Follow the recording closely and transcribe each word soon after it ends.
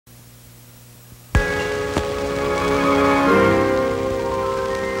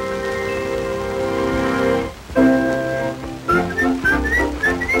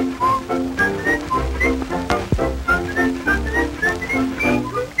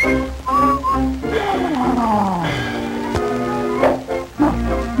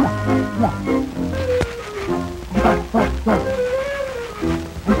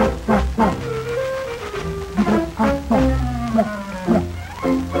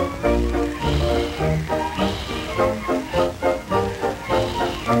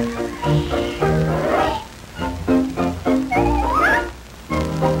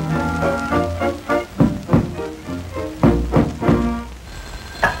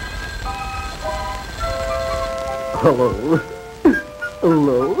Hello.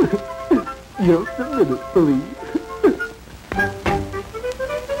 Hello. Just a minute, please.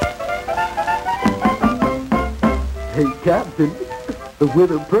 Hey, Captain. The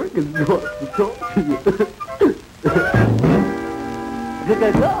Widow Birdkins wants to talk to you.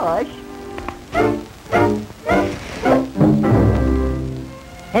 Gosh.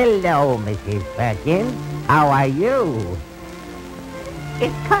 Hello, Mrs. Birdkins. How are you?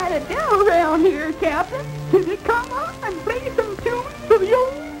 It's kind of dull around here, Captain. Can you come up and play some tunes for the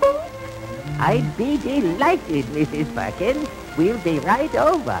old folks? I'd be delighted, Mrs. Birdkins. We'll be right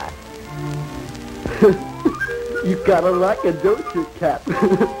over. You gotta like it, don't you, Cap?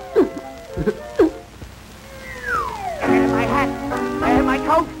 Where's my hat? Where's my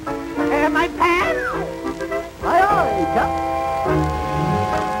coat? Where's my pants? Aye, aye, Cap.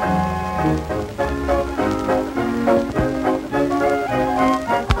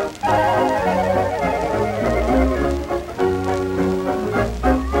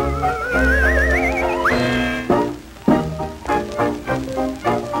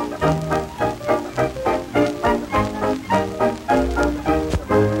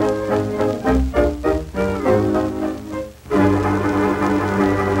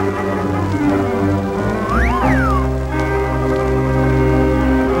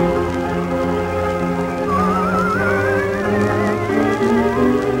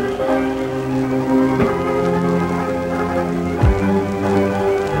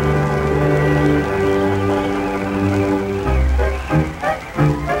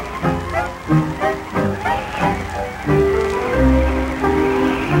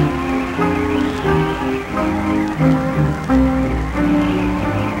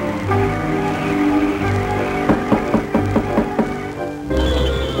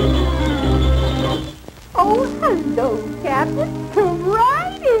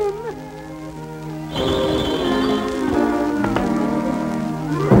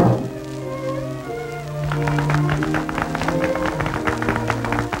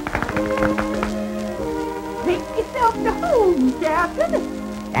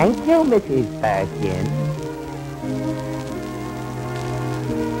 Thank you, Mrs. Birdkins.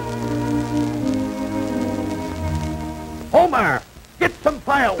 Homer, get some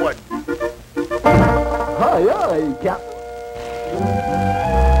firewood. Aye, aye, Captain.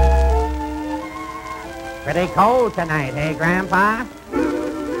 Pretty cold tonight, eh, Grandpa?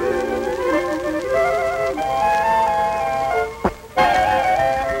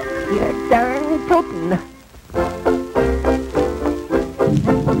 You're darn tootin'.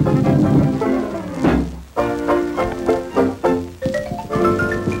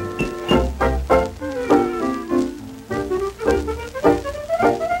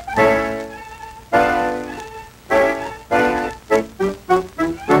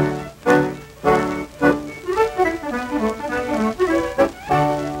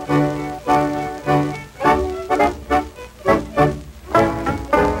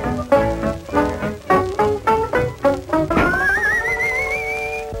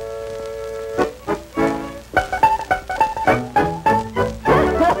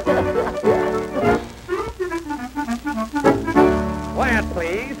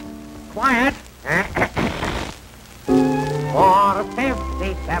 Quiet. For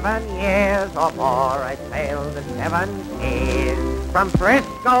 57 years or more I sailed the 7 seas. From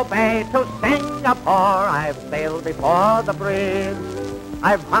Frisco Bay to Singapore I've sailed before the breeze.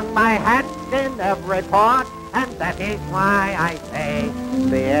 I've hung my hat in every port, and that is why I say,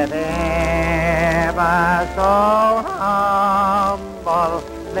 be it ever so humble,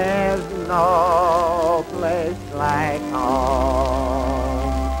 there's no place like home.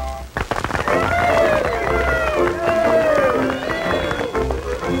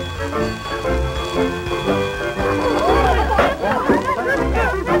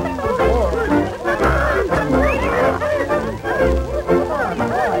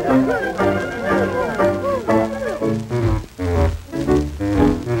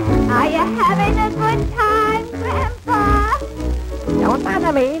 Don't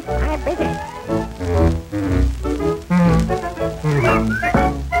bother me. I'm busy.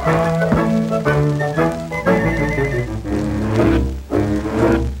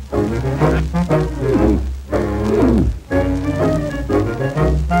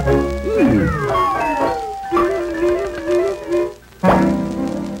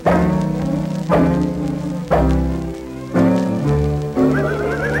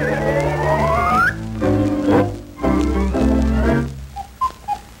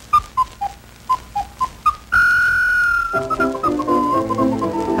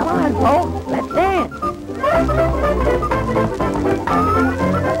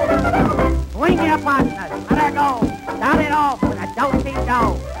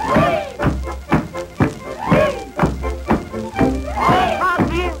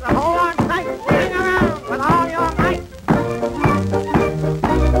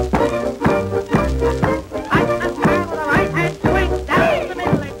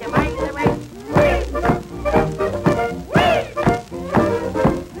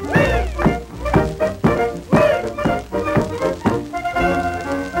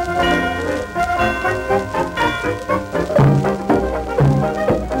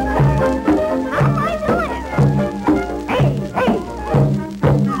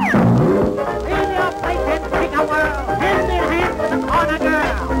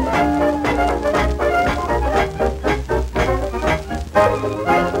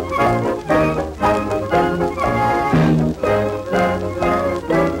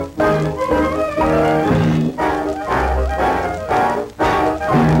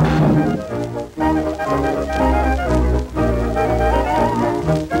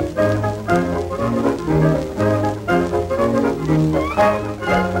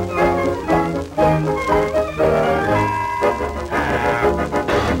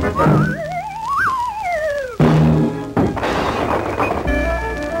 Captain.